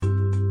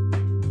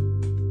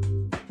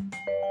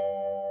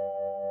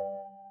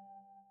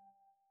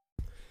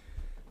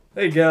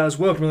Hey guys,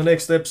 welcome to the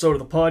next episode of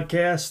the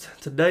podcast.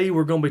 Today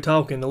we're going to be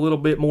talking a little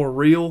bit more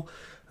real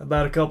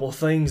about a couple of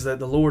things that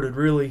the Lord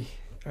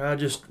I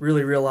just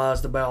really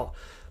realized about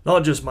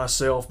not just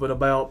myself, but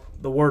about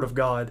the Word of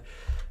God.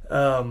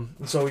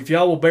 So if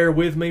y'all will bear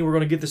with me, we're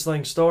going to get this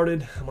thing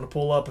started. I'm going to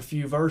pull up a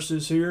few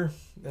verses here,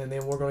 and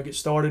then we're going to get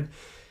started.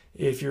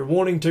 If you're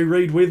wanting to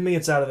read with me,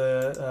 it's out of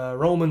the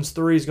Romans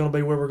 3 is going to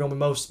be where we're going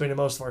to be spending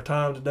most of our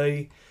time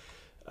today.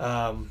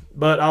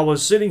 But I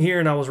was sitting here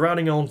and I was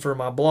writing on for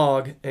my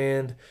blog,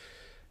 and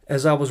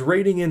as I was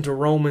reading into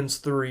Romans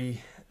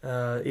 3,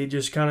 it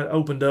just kind of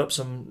opened up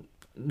some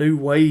new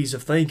ways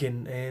of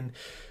thinking. And,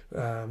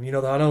 I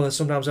know that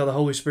sometimes how the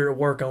Holy Spirit will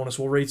work on us.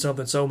 We'll read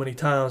something so many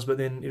times, but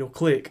then it'll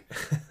click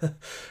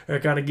or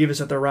kind of give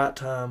us at the right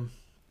time.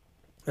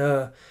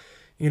 You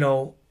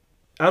know,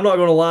 I'm not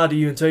going to lie to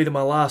you and tell you that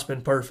my life's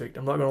been perfect.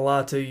 I'm not going to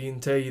lie to you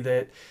and tell you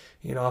that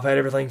I've had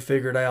everything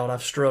figured out.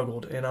 I've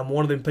struggled, and I'm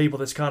one of them people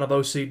that's kind of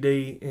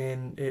OCD,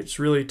 and it's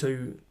really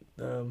to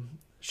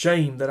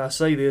shame that I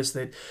say this,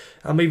 that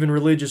I'm even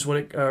religious or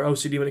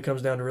OCD when it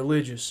comes down to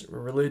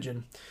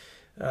religion,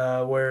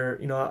 where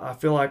I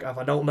feel like if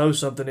I don't know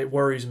something, it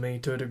worries me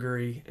to a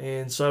degree,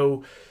 and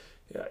so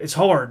it's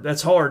hard.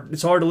 That's hard.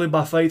 It's hard to live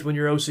by faith when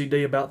you're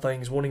OCD about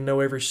things, wanting to know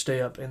every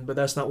step, but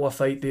that's not what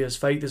faith is.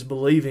 Faith is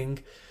believing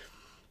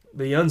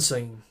the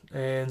unseen,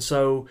 and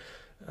so.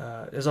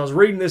 As I was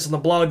reading this on the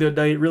blog the other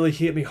day, it really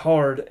hit me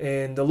hard,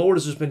 and the Lord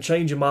has just been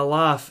changing my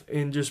life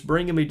and just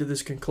bringing me to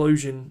this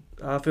conclusion,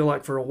 I feel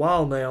like for a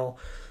while now,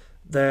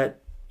 that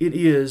it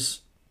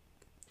is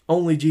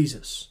only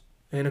Jesus.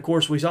 And of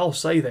course, we all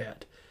say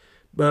that,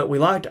 but we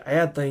like to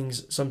add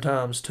things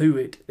sometimes to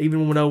it. Even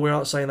when we know we're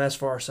not saying that's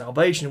for our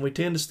salvation, we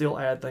tend to still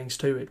add things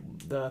to it.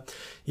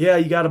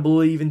 You got to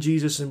believe in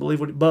Jesus and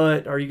believe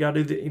or you got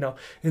to do that,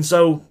 and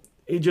so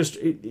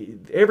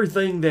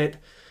everything that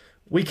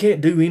we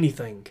can't do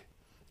anything.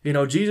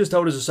 Jesus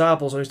told his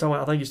disciples, and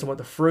I think he's talking about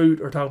the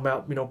fruit or talking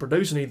about,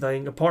 producing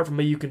anything. Apart from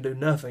me, you can do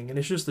nothing. And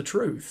it's just the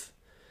truth.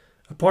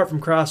 Apart from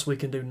Christ, we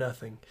can do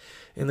nothing.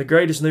 And the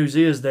greatest news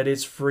is that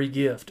it's free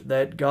gift,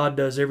 that God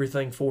does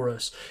everything for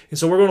us. And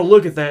so we're going to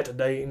look at that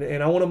today.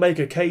 And I want to make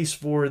a case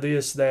for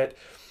this that,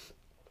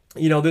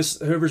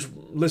 whoever's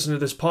listening to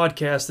this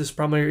podcast, this is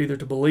primarily either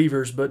to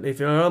believers, but if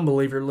you're an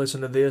unbeliever,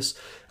 listen to this.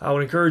 I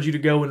would encourage you to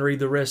go and read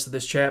the rest of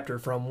this chapter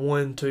from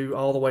 1 to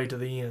all the way to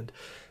the end.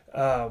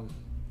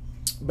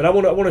 But I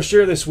want to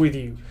share this with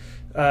you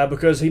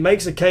because he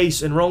makes a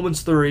case in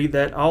Romans 3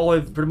 that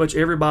pretty much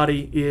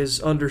everybody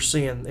is under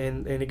sin.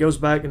 And he goes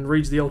back and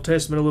reads the Old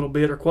Testament a little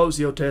bit, or quotes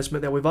the Old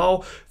Testament, that we've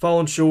all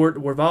fallen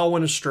short, we've all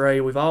went astray,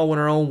 we've all went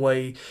our own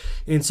way.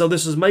 And so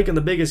this is making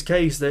the biggest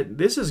case that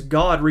this is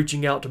God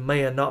reaching out to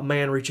man, not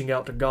man reaching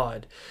out to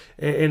God.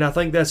 And I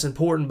think that's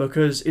important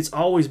because it's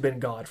always been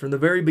God from the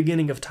very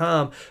beginning of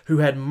time who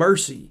had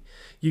mercy.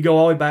 You go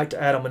all the way back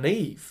to Adam and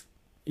Eve.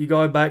 You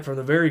go back from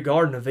the very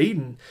Garden of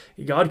Eden,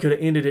 God could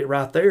have ended it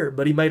right there,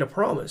 but he made a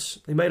promise.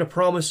 He made a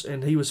promise,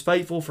 and he was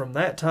faithful from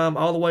that time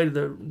all the way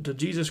to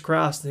Jesus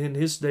Christ and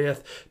his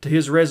death, to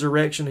his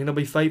resurrection, and he'll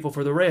be faithful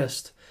for the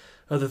rest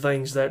of the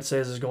things that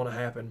says is going to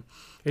happen.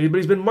 But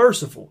he's been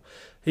merciful.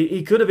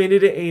 He could have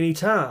ended it any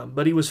time,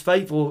 but he was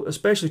faithful,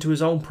 especially to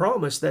his own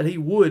promise that he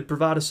would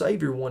provide a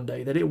Savior one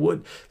day, that it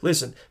would.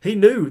 Listen, he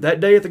knew that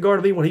day at the Garden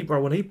of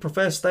Eden when he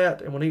professed that,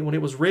 and when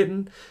it was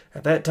written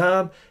at that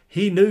time,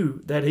 he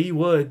knew that he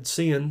would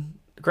send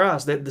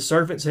Christ, that the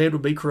serpent's head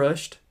would be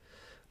crushed,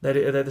 that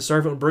the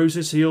serpent would bruise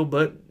his heel,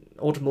 but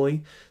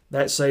ultimately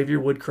that Savior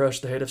would crush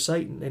the head of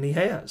Satan, and he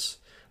has.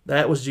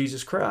 That was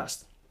Jesus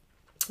Christ.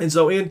 And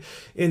so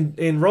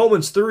in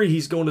Romans 3,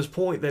 he's going to this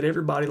point that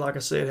everybody, like I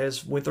said,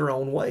 has went their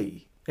own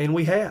way. And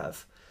we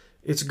have.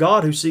 It's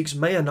God who seeks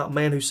man, not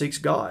man who seeks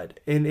God.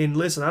 And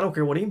listen, I don't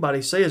care what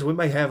anybody says. We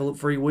may have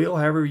free will,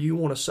 however you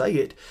want to say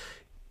it.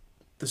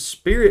 The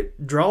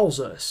Spirit draws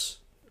us,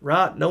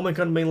 right? No man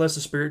come to me unless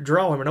the Spirit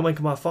draw him. Or no man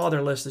come to my Father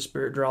unless the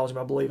Spirit draws him,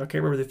 I believe. I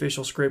can't remember the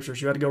official scriptures.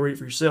 You have to go read it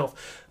for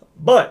yourself.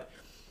 But,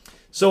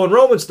 so in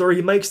Romans 3,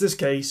 he makes this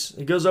case.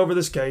 He goes over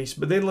this case.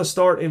 But then let's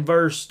start in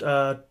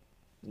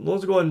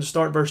let's go ahead and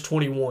start verse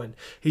 21.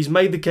 He's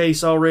made the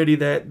case already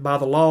that by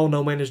the law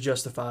no man is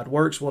justified.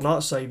 Works will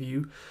not save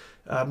you.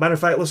 Matter of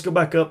fact, let's go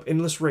back up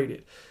and let's read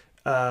it.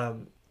 So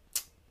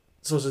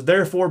it says,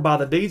 therefore by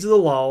the deeds of the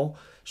law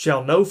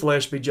shall no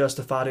flesh be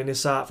justified in his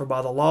sight, for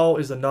by the law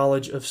is the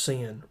knowledge of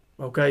sin.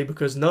 Okay,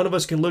 because none of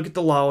us can look at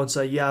the law and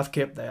say, yeah, I've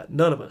kept that.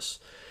 None of us.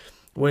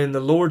 When the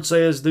Lord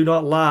says, do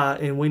not lie,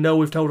 and we know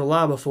we've told a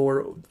lie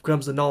before,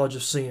 comes the knowledge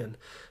of sin,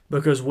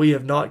 because we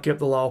have not kept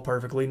the law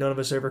perfectly. None of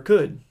us ever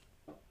could.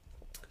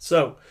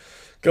 So,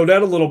 go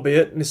down a little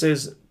bit, and it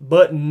says,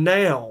 but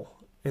now,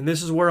 and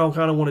this is where I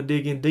kind of want to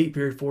dig in deep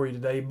here for you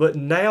today, but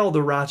now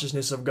the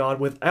righteousness of God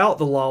without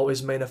the law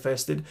is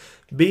manifested,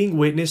 being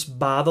witnessed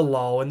by the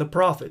law and the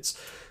prophets.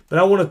 But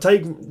I want to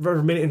take for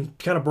a minute and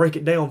kind of break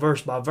it down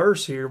verse by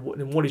verse here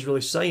and what he's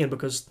really saying,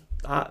 because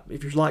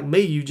if you're like me,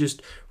 you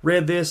just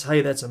read this,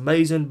 hey, that's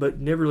amazing, but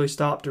never really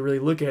stopped to really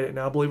look at it.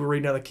 Now, I believe we're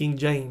reading out of King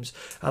James.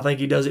 I think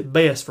he does it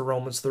best for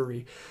Romans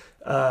 3.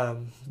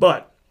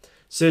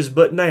 says,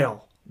 but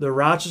now the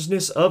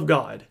righteousness of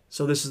God.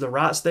 So this is the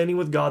right standing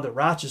with God, the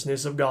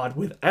righteousness of God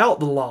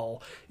without the law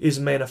is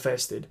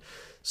manifested.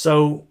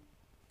 So,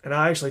 and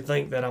I actually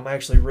think that I'm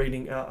actually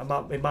reading,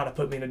 it might have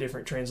put me in a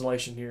different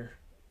translation here.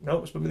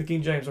 Nope, it's put me in the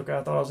King James. Okay,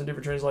 I thought I was in a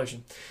different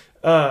translation.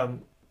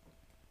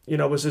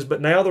 It says,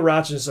 but now the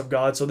righteousness of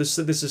God. So this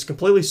is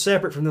completely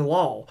separate from the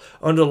law.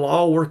 Under the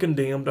law, we're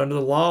condemned. Under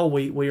the law,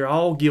 we are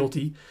all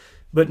guilty.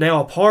 But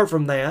now, apart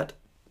from that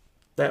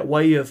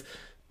way of,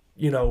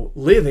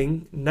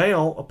 living,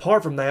 now,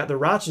 apart from that, the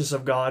righteousness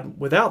of God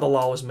without the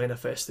law is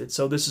manifested.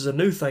 So this is a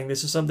new thing.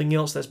 This is something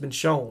else that's been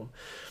shown.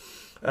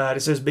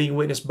 It says, being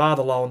witnessed by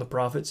the law and the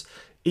prophets,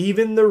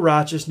 even the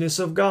righteousness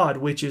of God,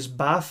 which is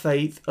by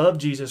faith of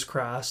Jesus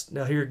Christ.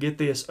 Now here, get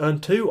this,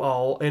 unto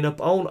all and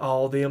upon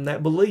all them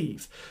that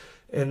believe.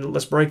 And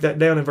let's break that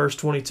down in verse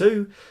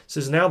 22. It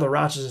says, now the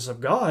righteousness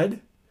of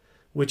God,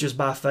 which is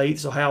by faith.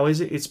 So how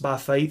is it? It's by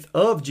faith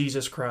of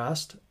Jesus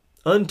Christ,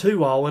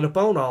 unto all and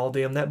upon all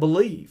them that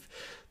believe.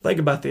 Think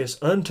about this,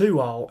 unto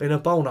all and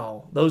upon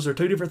all. Those are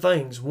two different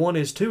things. One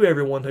is to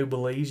everyone who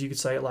believes. You could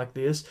say it like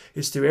this.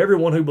 It's to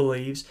everyone who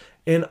believes,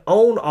 and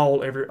on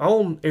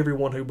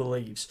everyone who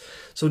believes.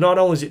 So not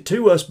only is it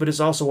to us, but it's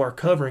also our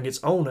covering.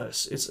 It's on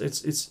us.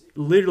 It's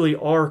literally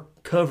our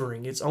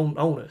covering. It's on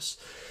us.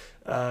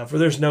 For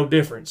there's no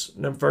difference.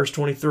 Verse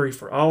 23,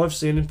 for all have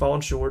sinned and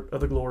fallen short of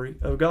the glory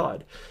of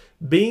God,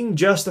 being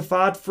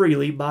justified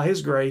freely by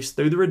his grace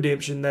through the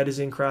redemption that is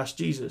in Christ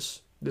Jesus.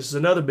 This is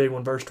another big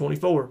one, verse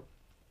 24.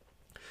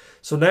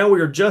 So now we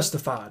are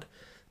justified.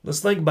 Let's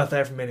think about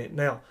that for a minute.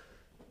 Now,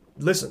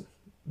 listen,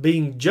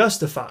 being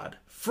justified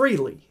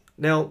freely.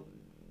 Now,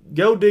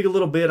 go dig a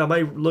little bit. I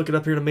may look it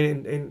up here in a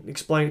minute and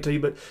explain it to you,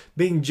 but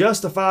being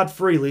justified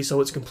freely, so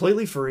it's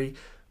completely free,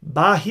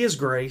 by his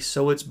grace,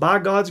 so it's by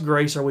God's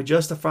grace are we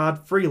justified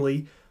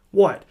freely.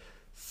 What?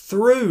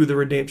 Through the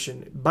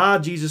redemption, by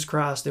Jesus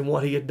Christ and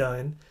what he had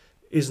done,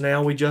 is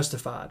now we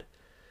justified.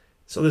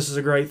 So this is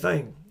a great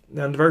thing.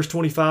 Now, verse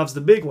 25 is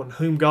the big one,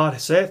 whom God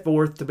has set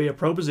forth to be a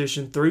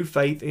proposition through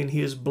faith in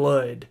his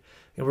blood.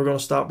 And we're going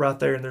to stop right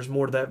there, and there's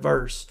more to that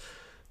verse.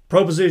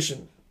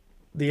 Proposition,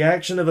 the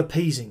action of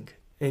appeasing.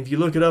 And if you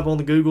look it up on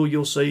the Google,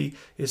 you'll see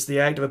it's the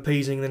act of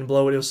appeasing, then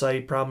below it it'll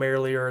say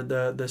primarily, or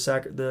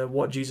the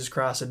what Jesus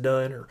Christ had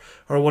done,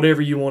 or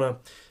whatever you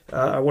want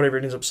to, or whatever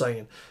it ends up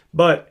saying.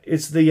 But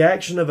it's the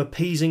action of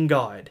appeasing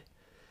God.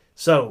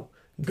 So,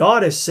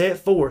 God has set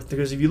forth,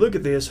 because if you look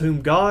at this,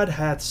 whom God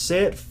hath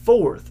set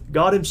forth,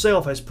 God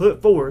himself has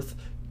put forth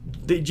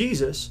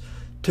Jesus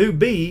to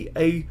be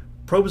a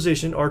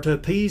proposition, or to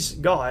appease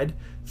God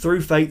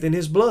through faith in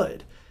his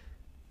blood,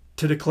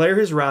 to declare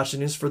his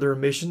righteousness for the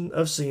remission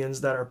of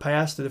sins that are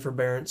past to the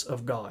forbearance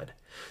of God.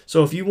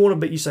 So if you want to,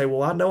 but you say,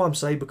 well, I know I'm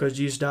saved because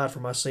Jesus died for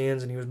my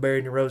sins and he was buried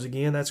and he rose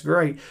again. That's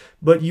great.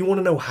 But you want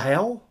to know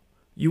how?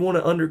 You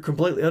want to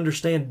completely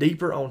understand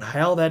deeper on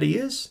how that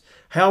is?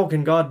 How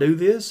can God do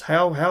this?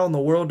 How in the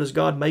world does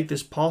God make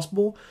this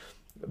possible?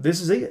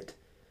 This is it.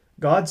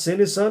 God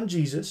sent his son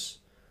Jesus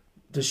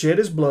to shed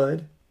his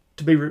blood,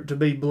 to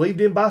be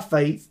believed in by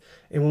faith.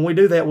 And when we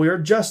do that, we are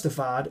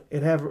justified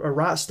and have a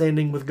right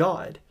standing with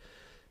God.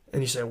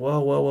 And you say,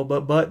 well,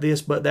 but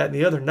this, but that, and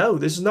the other. No,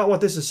 this is not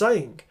what this is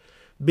saying.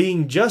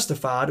 Being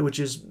justified, which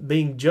is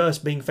being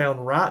just, being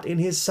found right in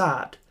his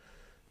sight.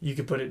 You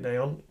can put it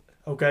down,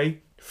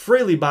 okay?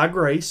 Freely by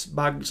grace,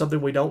 by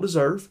something we don't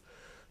deserve,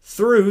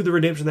 through the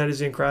redemption that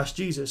is in Christ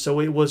Jesus. So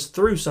it was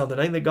through something.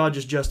 It ain't that God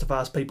just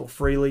justifies people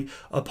freely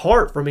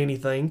apart from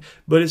anything,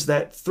 but it's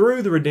that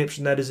through the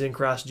redemption that is in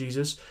Christ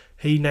Jesus,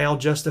 he now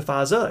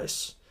justifies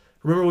us.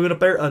 Remember, we went up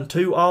there,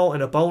 unto all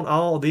and upon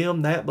all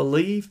them that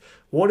believe.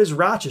 What is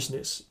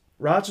righteousness?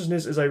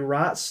 Righteousness is a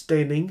right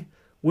standing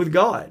with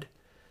God.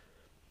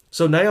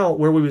 So now,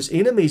 where we was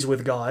enemies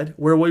with God,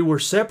 where we were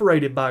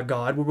separated by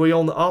God, where we were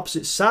on the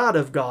opposite side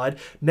of God,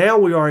 now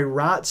we are a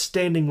right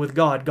standing with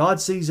God. God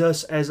sees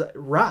us as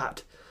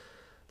right.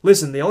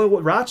 Listen, the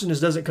only righteousness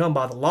doesn't come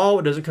by the law.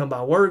 It doesn't come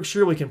by works.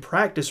 Sure, we can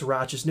practice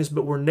righteousness,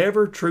 but we're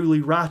never truly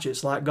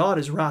righteous like God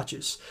is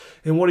righteous.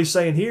 And what he's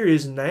saying here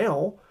is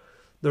now,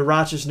 the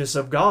righteousness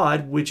of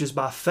God, which is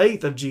by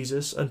faith of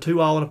Jesus, unto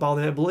all and upon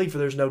them that believe, for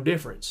there's no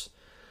difference.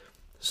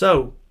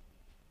 So,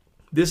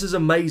 this is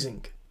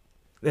amazing.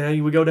 Now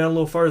we go down a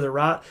little further,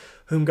 right?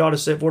 Whom God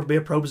has set forth to be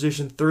a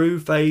proposition through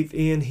faith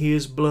in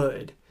his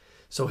blood.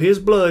 So his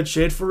blood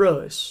shed for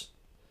us,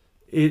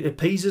 it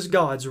appeases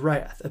God's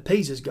wrath,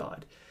 appeases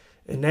God.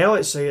 And now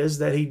it says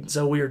that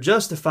so we are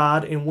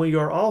justified, and we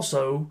are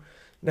also,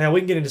 now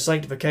we can get into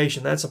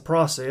sanctification, that's a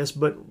process,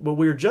 but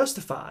we are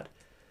justified.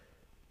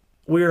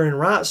 We are in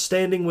right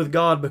standing with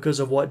God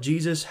because of what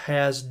Jesus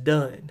has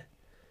done.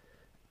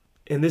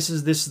 And this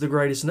is the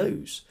greatest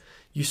news.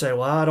 You say,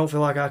 well, I don't feel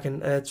like I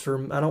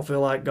don't feel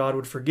like God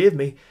would forgive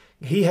me.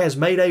 He has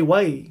made a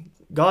way.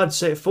 God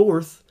set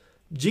forth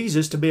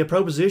Jesus to be a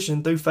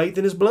proposition through faith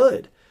in his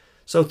blood.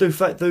 So through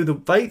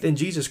the faith in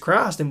Jesus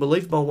Christ and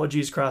belief upon what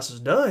Jesus Christ has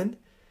done,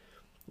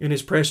 in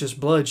his precious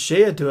blood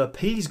shed to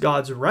appease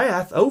God's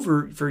wrath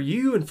over for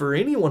you and for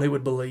anyone who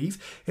would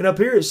believe. And up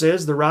here it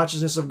says, the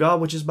righteousness of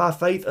God which is by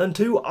faith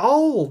unto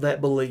all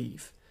that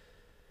believe.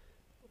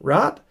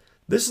 Right?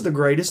 This is the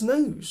greatest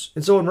news.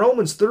 And so in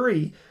Romans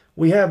 3,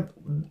 we have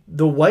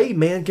the way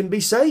man can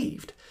be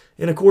saved.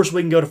 And of course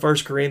we can go to 1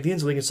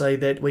 Corinthians. We can say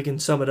that we can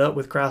sum it up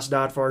with Christ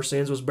died for our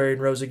sins, was buried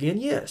and rose again.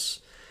 Yes.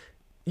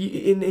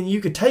 And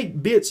you could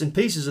take bits and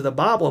pieces of the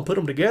Bible and put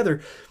them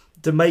together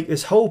to make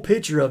this whole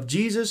picture of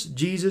Jesus,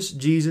 Jesus,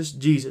 Jesus,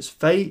 Jesus.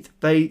 Faith,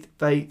 faith,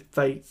 faith,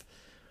 faith.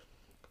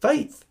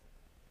 Faith.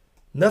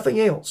 Nothing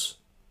else.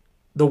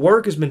 The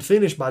work has been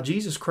finished by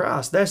Jesus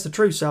Christ. That's the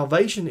truth.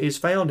 Salvation is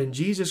found in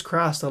Jesus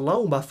Christ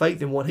alone by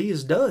faith in what He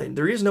has done.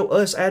 There is no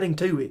us adding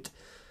to it.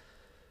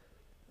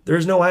 There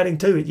is no adding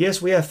to it.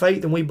 Yes, we have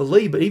faith and we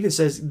believe, but even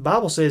the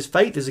Bible says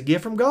faith is a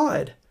gift from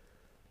God.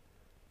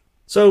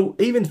 So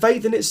even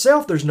faith in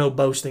itself, there's no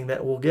boasting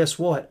that, well, guess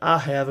what? I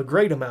have a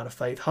great amount of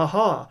faith. Ha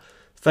ha.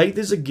 Faith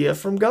is a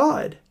gift from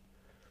God.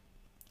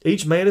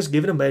 Each man is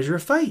given a measure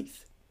of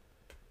faith.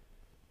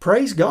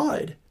 Praise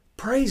God.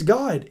 Praise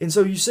God. And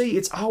so you see,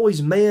 it's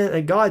always man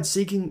and God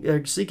seeking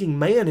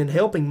man and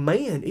helping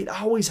man. It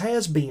always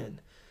has been.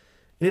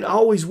 And it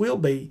always will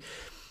be.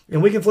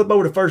 And we can flip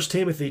over to 1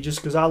 Timothy just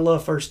because I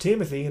love 1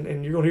 Timothy.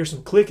 And you're going to hear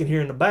some clicking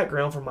here in the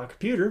background from my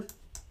computer.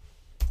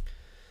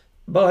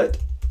 But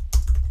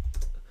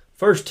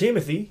 1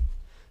 Timothy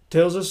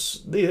tells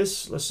us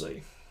this. Let's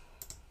see.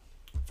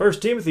 1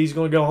 Timothy is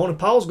going to go on, and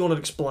Paul's going to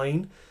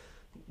explain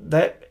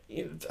that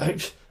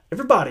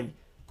everybody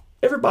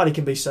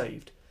can be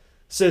saved.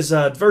 It says,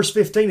 verse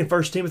 15 in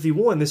 1 Timothy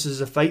 1, this is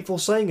a faithful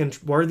saying and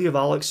worthy of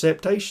all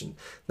acceptation,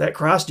 that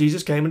Christ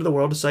Jesus came into the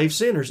world to save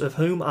sinners, of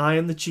whom I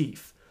am the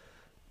chief.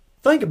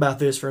 Think about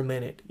this for a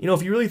minute.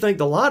 If you really think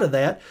the lot of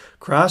that,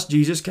 Christ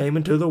Jesus came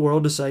into the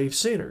world to save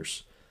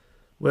sinners.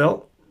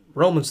 Well,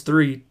 Romans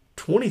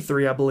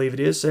 3:23, I believe it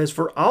is, says,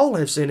 for all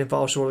have sinned and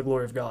fall short of the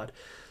glory of God.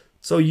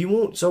 So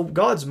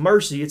God's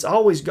mercy, it's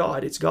always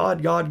God. It's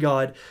God, God,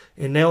 God.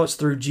 And now it's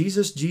through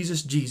Jesus,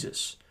 Jesus,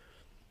 Jesus.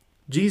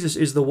 Jesus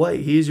is the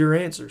way. He is your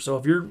answer. So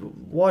if you're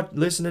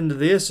listening to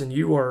this and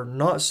you are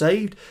not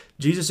saved,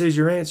 Jesus is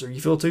your answer.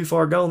 You feel too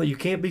far gone that you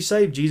can't be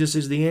saved, Jesus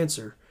is the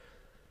answer.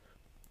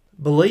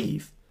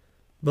 Believe.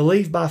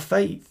 Believe by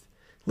faith.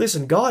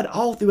 Listen, God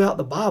all throughout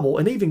the Bible,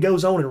 and even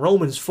goes on in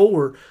Romans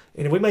 4,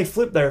 and we may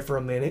flip there for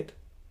a minute.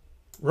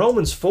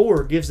 Romans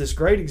 4 gives this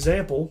great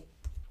example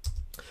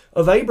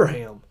of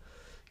Abraham.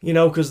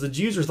 Because the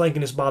Jews are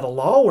thinking it's by the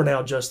law we're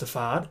now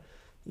justified.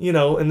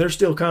 And they're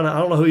still kind of, I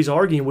don't know who he's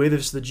arguing with,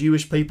 if it's the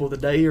Jewish people of the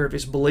day or if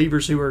it's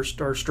believers who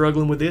are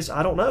struggling with this.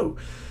 I don't know.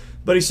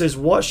 But he says,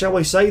 what shall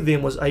we say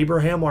then? Was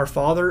Abraham our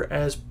father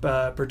as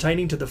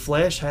pertaining to the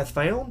flesh hath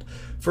found?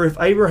 For if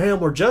Abraham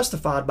were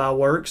justified by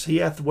works, he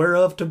hath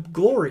whereof to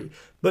glory,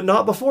 but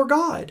not before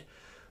God.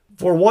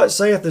 For what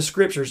saith the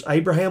Scriptures?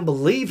 Abraham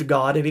believed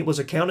God, and it was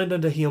accounted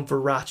unto him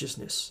for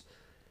righteousness.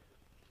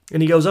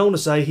 And he goes on to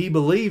say he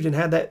believed and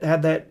had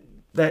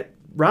that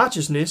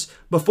righteousness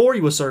before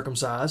he was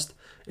circumcised,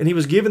 and he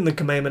was given the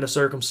commandment of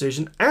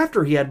circumcision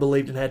after he had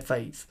believed and had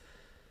faith.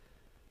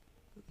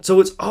 So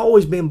it's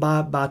always been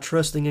by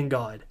trusting in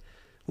God.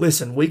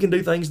 Listen, we can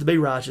do things to be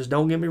righteous.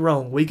 Don't get me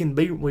wrong.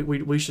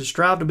 We should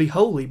strive to be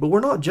holy, but we're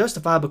not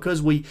justified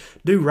because we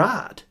do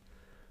right.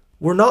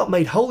 We're not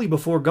made holy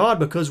before God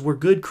because we're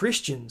good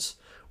Christians.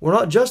 We're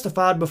not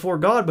justified before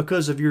God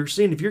because of your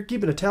sin. If you're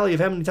keeping a tally of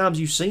how many times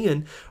you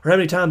sin or how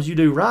many times you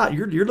do right,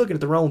 you're looking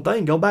at the wrong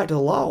thing. Go back to the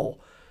law.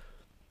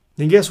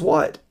 And guess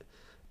what?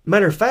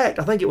 Matter of fact,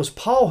 I think it was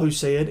Paul who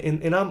said,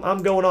 and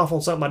I'm going off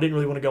on something I didn't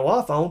really want to go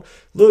off on.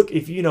 Look,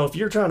 if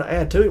you're trying to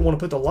add to it, want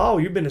to put the law,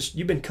 you've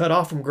been cut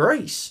off from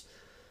grace.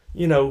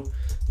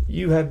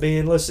 You have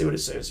been. Let's see what it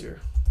says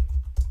here.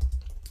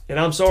 And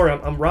I'm sorry,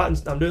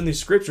 I'm doing these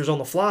scriptures on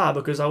the fly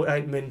because I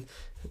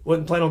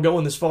wasn't planning on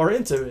going this far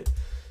into it.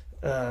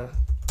 But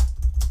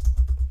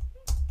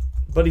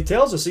he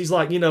tells us, he's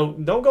like,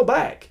 don't go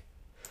back.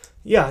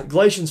 Yeah,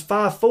 Galatians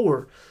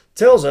 5:4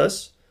 tells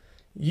us,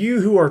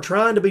 you who are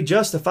trying to be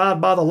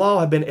justified by the law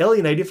have been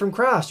alienated from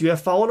Christ. You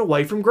have fallen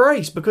away from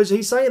grace. Because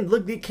he's saying,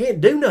 look, it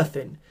can't do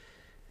nothing.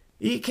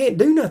 It can't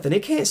do nothing.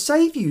 It can't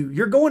save you.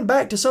 You're going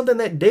back to something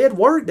that dead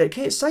work that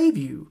can't save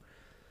you.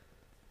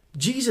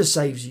 Jesus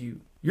saves you.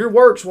 Your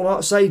works will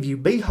not save you.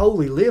 Be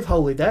holy. Live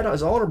holy. That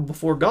is honorable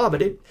before God.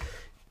 But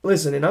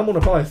listen, and I'm going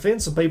to probably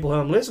offend some people who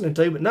I'm listening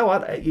to, but no,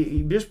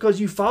 just because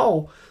you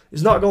fall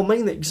is not going to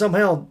mean that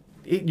somehow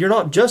you're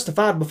not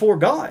justified before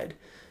God.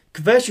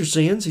 Confess your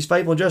sins. He's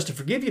faithful and just to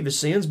forgive you the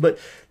sins, but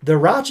the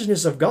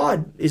righteousness of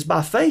God is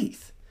by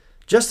faith.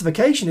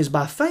 Justification is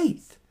by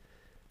faith.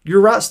 Your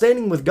right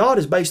standing with God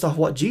is based off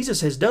what Jesus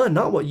has done,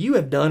 not what you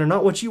have done or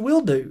not what you will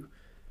do.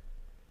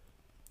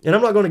 And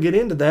I'm not going to get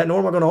into that, nor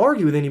am I going to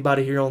argue with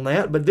anybody here on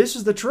that, but this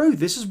is the truth.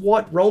 This is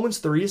what Romans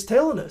 3 is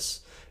telling us.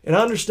 And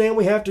I understand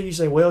you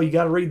say, well, you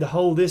got to read the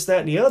whole this,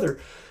 that, and the other.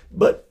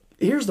 But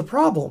here's the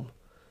problem.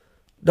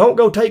 Don't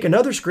go take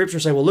another scripture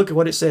and say, well, look at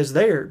what it says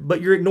there,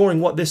 but you're ignoring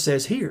what this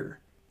says here.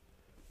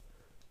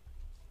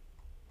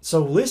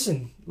 So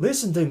listen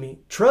to me.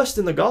 Trust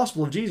in the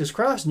gospel of Jesus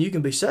Christ and you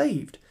can be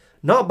saved.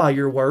 Not by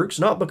your works,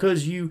 not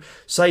because you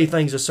say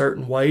things a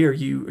certain way, or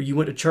you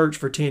went to church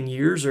for 10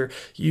 years, or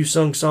you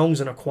sung songs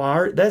in a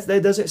choir. That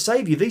doesn't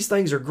save you. These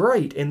things are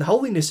great, and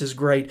holiness is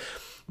great.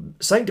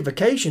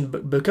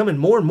 Sanctification, becoming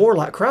more and more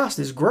like Christ,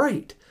 is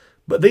great.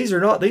 But these are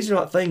not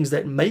things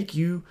that make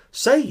you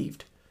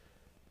saved.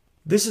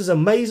 This is an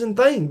amazing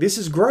thing. This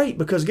is great,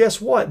 because guess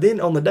what?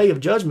 Then on the day of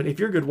judgment, if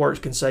your good works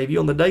can save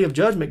you, on the day of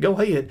judgment, go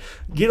ahead,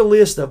 get a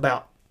list of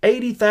about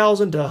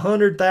 80,000 to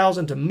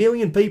 100,000 to a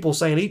million people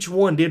saying each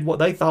one did what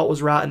they thought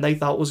was right and they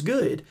thought was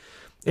good.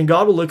 And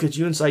God will look at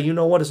you and say, you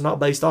know what? It's not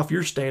based off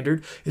your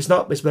standard. It's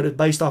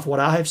based off what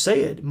I have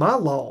said, my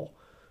law.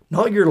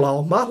 Not your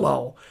law, my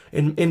law.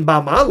 And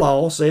by my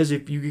law says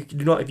if you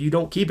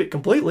don't keep it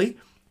completely,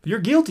 you're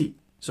guilty.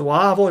 So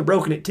I've only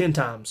broken it 10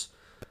 times.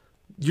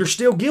 You're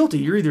still guilty.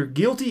 You're either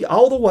guilty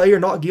all the way or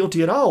not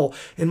guilty at all.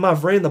 And my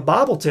friend, the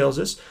Bible tells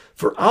us,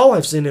 for all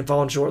have sinned and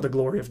fallen short of the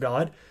glory of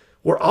God.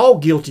 We're all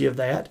guilty of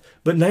that.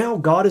 But now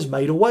God has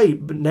made a way.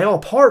 But now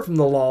apart from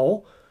the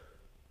law,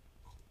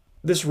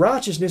 this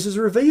righteousness is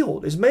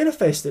revealed, is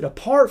manifested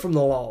apart from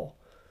the law,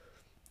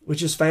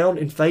 which is found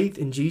in faith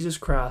in Jesus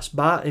Christ,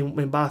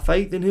 and by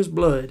faith in His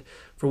blood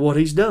for what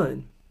He's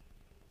done.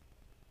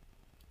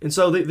 And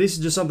so this is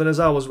just something as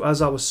I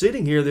was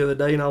sitting here the other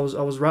day, and I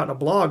was writing a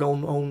blog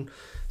on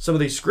some of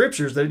these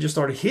scriptures, that it just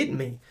started hitting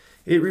me.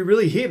 It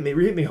really hit me. It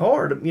hit me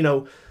hard.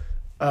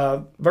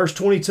 Verse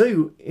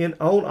 22,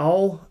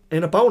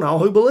 upon all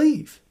who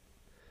believe.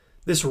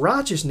 This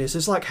righteousness,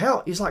 it's like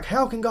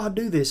how can God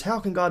do this? How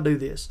can God do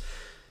this?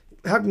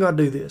 How can God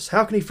do this?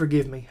 How can He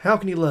forgive me? How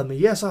can He love me?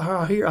 Yes,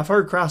 I've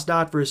heard Christ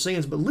died for His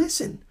sins, but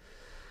listen.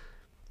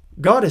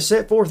 God has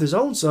set forth His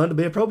own Son to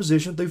be a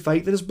proposition through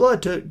faith in His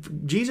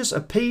blood. Jesus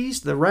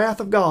appeased the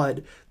wrath of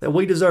God that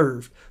we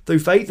deserved. Through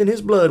faith in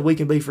His blood, we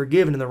can be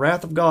forgiven, and the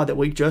wrath of God that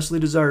we justly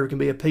deserve can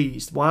be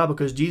appeased. Why?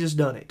 Because Jesus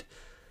done it.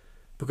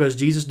 Because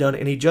Jesus done it,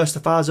 and He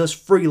justifies us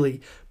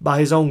freely by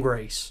His own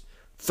grace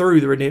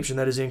through the redemption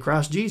that is in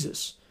Christ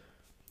Jesus.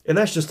 And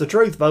that's just the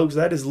truth, folks.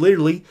 That is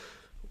literally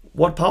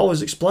what Paul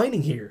is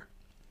explaining here.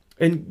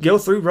 And go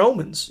through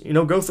Romans.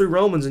 Go through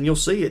Romans and you'll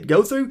see it.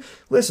 Go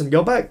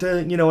back to,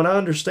 and I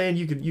understand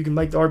you can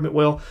make the argument,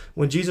 well,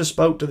 when Jesus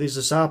spoke to these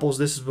disciples,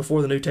 this is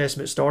before the New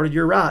Testament started.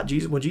 You're right.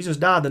 when Jesus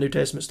died, the New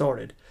Testament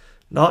started.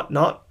 Not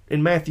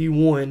in Matthew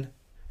 1,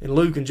 in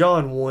Luke and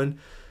John 1,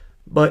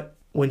 but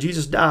when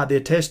Jesus died, the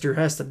attester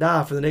has to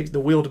die for the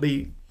will to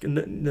be,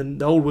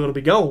 the old will to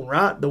be gone,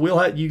 right? The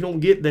will, you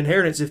don't get the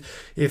inheritance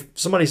if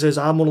somebody says,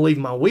 I'm going to leave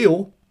my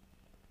will,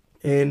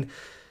 and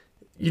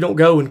you don't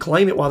go and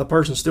claim it while the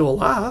person's still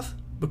alive,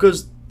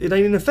 because it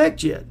ain't in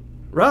effect yet,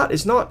 right?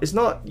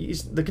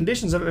 The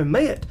conditions haven't been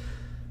met.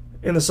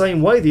 In the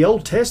same way, the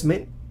Old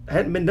Testament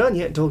hadn't been done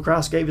yet until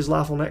Christ gave His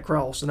life on that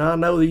cross. And I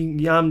know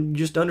that I'm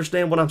just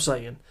understand what I'm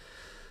saying.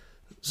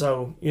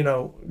 So,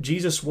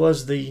 Jesus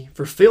was the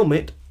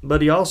fulfillment,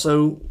 but He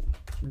also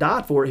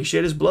died for it. He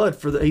shed His blood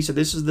He said,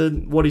 this is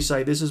what He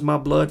say? This is my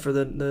blood for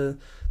the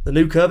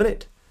new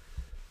covenant.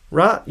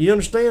 Right? You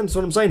understand? That's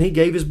what I'm saying. He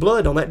gave His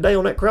blood on that day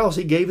on that cross.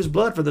 He gave His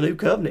blood for the new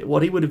covenant,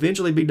 what He would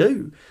eventually be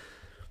due.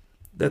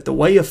 That the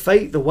way of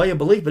faith, the way of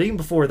belief. But even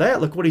before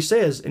that, look what He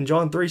says in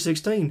John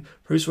 3:16.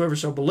 Whosoever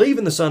shall believe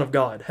in the Son of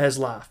God has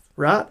life.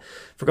 Right?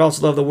 For God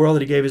so loved the world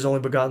that He gave His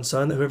only begotten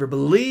Son, that whoever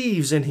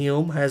believes in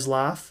Him has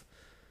life.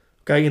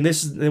 Okay, and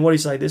what did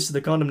He say? This is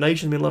the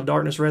condemnation. Men love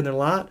darkness rather than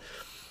light.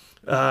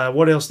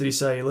 What else did He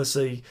say? Let's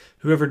see.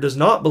 Whoever does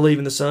not believe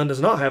in the Son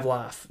does not have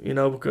life,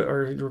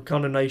 or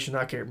condemnation.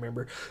 I can't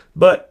remember.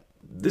 But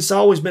it's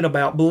always been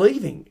about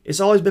believing.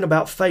 It's always been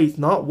about faith,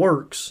 not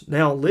works.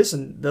 Now,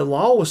 listen, the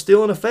law was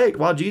still in effect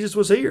while Jesus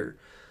was here.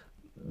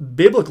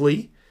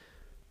 Biblically,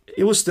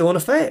 it was still in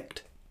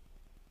effect.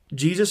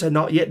 Jesus had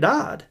not yet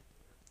died.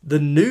 The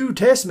New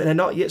Testament had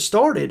not yet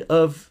started.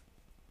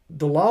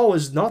 The law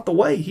is not the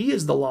way. He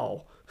is the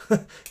law.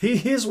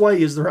 His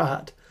way is the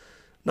right,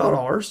 not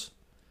ours.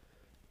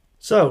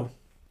 So,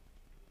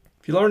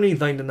 if you learn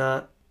anything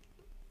tonight,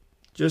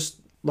 just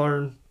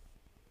learn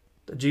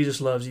that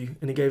Jesus loves you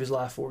and He gave His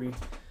life for you.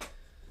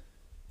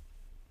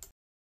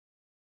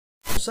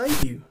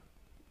 Save you.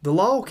 The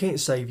law can't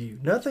save you.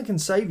 Nothing can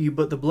save you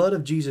but the blood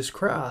of Jesus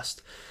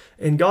Christ.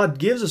 And God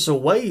gives us the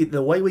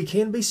way we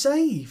can be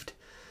saved.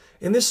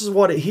 And this is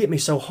what it hit me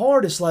so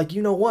hard. It's like,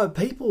 you know what?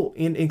 People,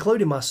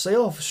 including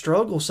myself,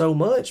 struggle so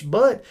much.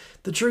 But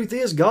the truth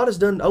is, God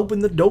has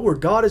opened the door.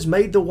 God has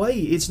made the way.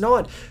 It's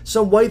not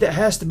some way that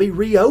has to be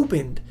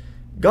reopened.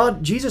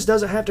 Jesus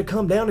doesn't have to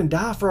come down and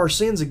die for our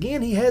sins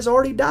again. He has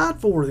already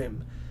died for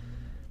them.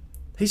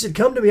 He said,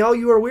 come to me, all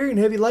you are weary and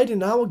heavy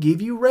laden, and I will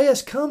give you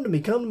rest. Come to me,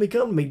 come to me,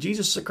 come to me.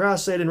 Jesus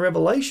Christ said in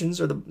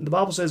Revelations, or the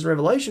Bible says in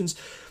Revelations,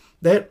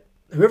 that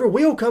whoever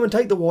will come and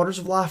take the waters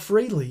of life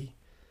freely.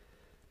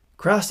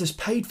 Christ has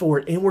paid for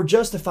it, and we're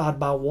justified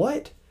by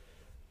what?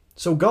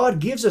 So God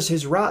gives us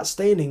His right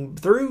standing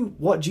through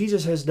what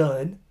Jesus has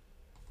done.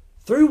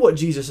 Through what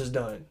Jesus has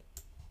done.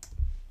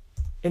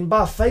 And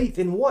by faith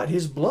in what?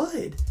 His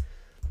blood.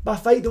 By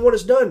faith in what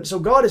it's done. So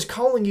God is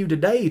calling you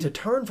today to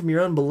turn from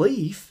your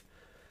unbelief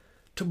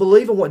to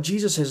believe in what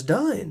Jesus has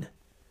done.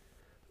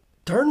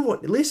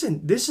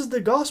 Listen, this is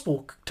the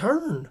gospel.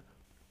 Turn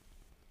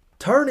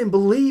and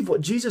believe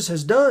what Jesus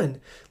has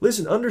done.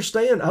 Listen,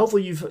 understand,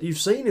 hopefully you've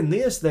seen in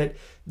this that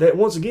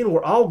once again,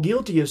 we're all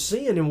guilty of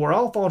sin and we're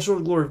all falling short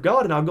of the glory of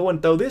God. And I'll go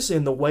and throw this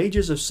in. The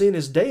wages of sin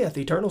is death,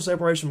 eternal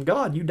separation from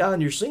God. You die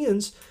in your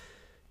sins.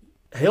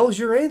 Hell's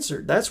your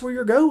answer. That's where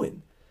you're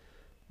going.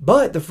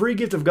 But the free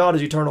gift of God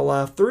is eternal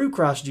life through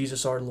Christ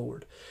Jesus our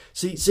Lord.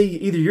 See,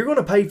 either you're going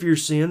to pay for your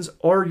sins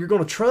or you're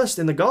going to trust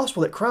in the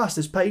gospel that Christ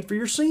has paid for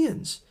your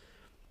sins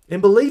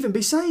and believe and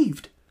be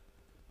saved.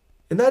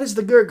 And that is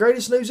the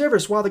greatest news ever.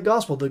 It's why the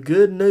gospel, the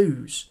good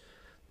news.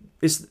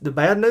 It's the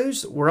bad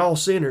news. We're all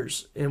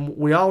sinners and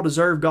we all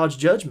deserve God's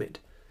judgment.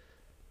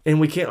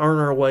 And we can't earn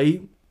our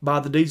way by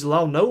the deeds of the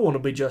law. No one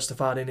will be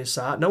justified in His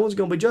sight. No one's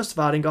going to be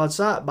justified in God's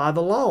sight by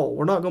the law.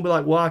 We're not going to be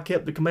like, well, I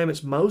kept the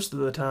commandments most of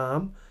the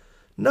time.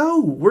 No,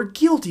 we're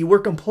guilty. We're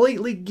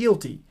completely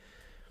guilty.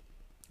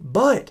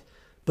 But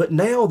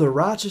now the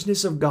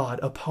righteousness of God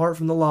apart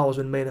from the law has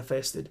been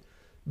manifested,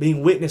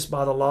 being witnessed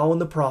by the law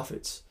and the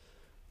prophets.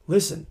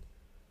 Listen.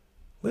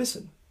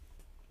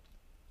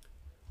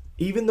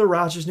 Even the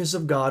righteousness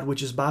of God,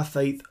 which is by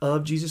faith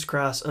of Jesus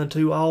Christ,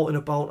 unto all and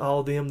upon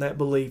all them that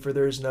believe, for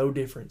there is no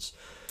difference.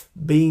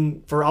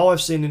 For all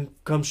have sinned and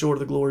come short of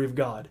the glory of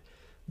God,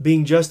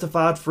 being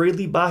justified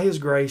freely by His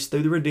grace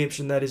through the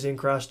redemption that is in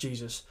Christ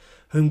Jesus,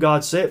 whom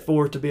God set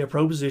forth to be a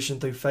proposition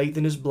through faith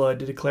in His blood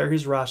to declare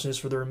His righteousness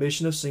for the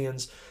remission of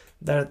sins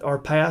that are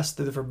passed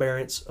through the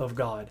forbearance of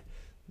God.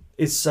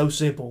 It's so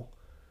simple,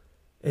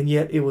 and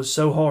yet it was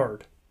so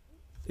hard.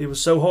 It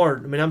was so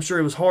hard. I mean, I'm sure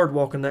it was hard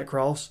walking that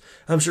cross.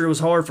 I'm sure it was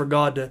hard for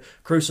God to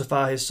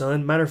crucify His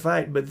Son. Matter of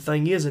fact, but the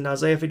thing is, in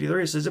Isaiah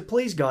 53, it says it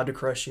pleased God to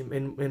crush Him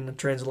in the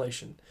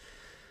translation.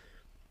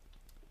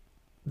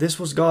 This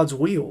was God's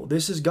will.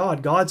 This is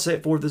God. God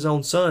set forth His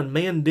own Son.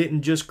 Man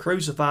didn't just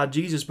crucify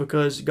Jesus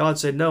because God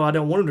said, no, I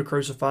don't want Him to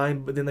crucify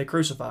Him, but then they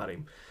crucified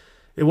Him.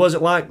 It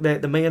wasn't like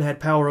that the man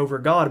had power over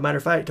God. As a matter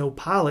of fact, he told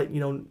Pilate,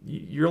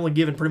 you're only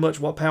given pretty much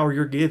what power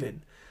you're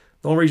given.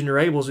 The only reason you're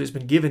able is it's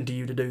been given to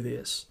you to do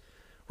this.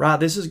 Right?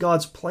 This is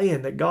God's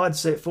plan that God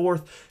set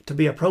forth to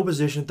be a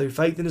proposition through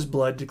faith in His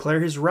blood, to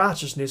declare His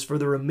righteousness for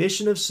the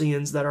remission of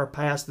sins that are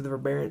passed through the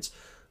forbearance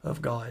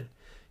of God.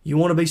 You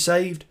want to be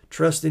saved?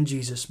 Trust in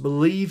Jesus.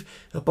 Believe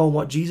upon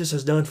what Jesus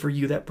has done for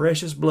you. That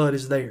precious blood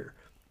is there.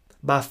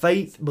 By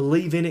faith,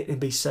 believe in it and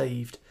be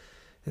saved.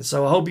 And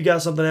so I hope you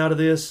got something out of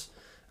this.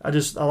 I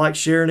like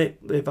sharing it.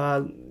 If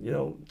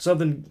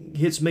something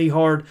hits me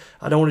hard,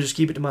 I don't want to just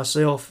keep it to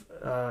myself.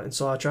 And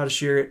so I try to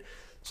share it.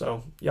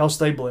 So y'all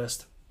stay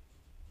blessed.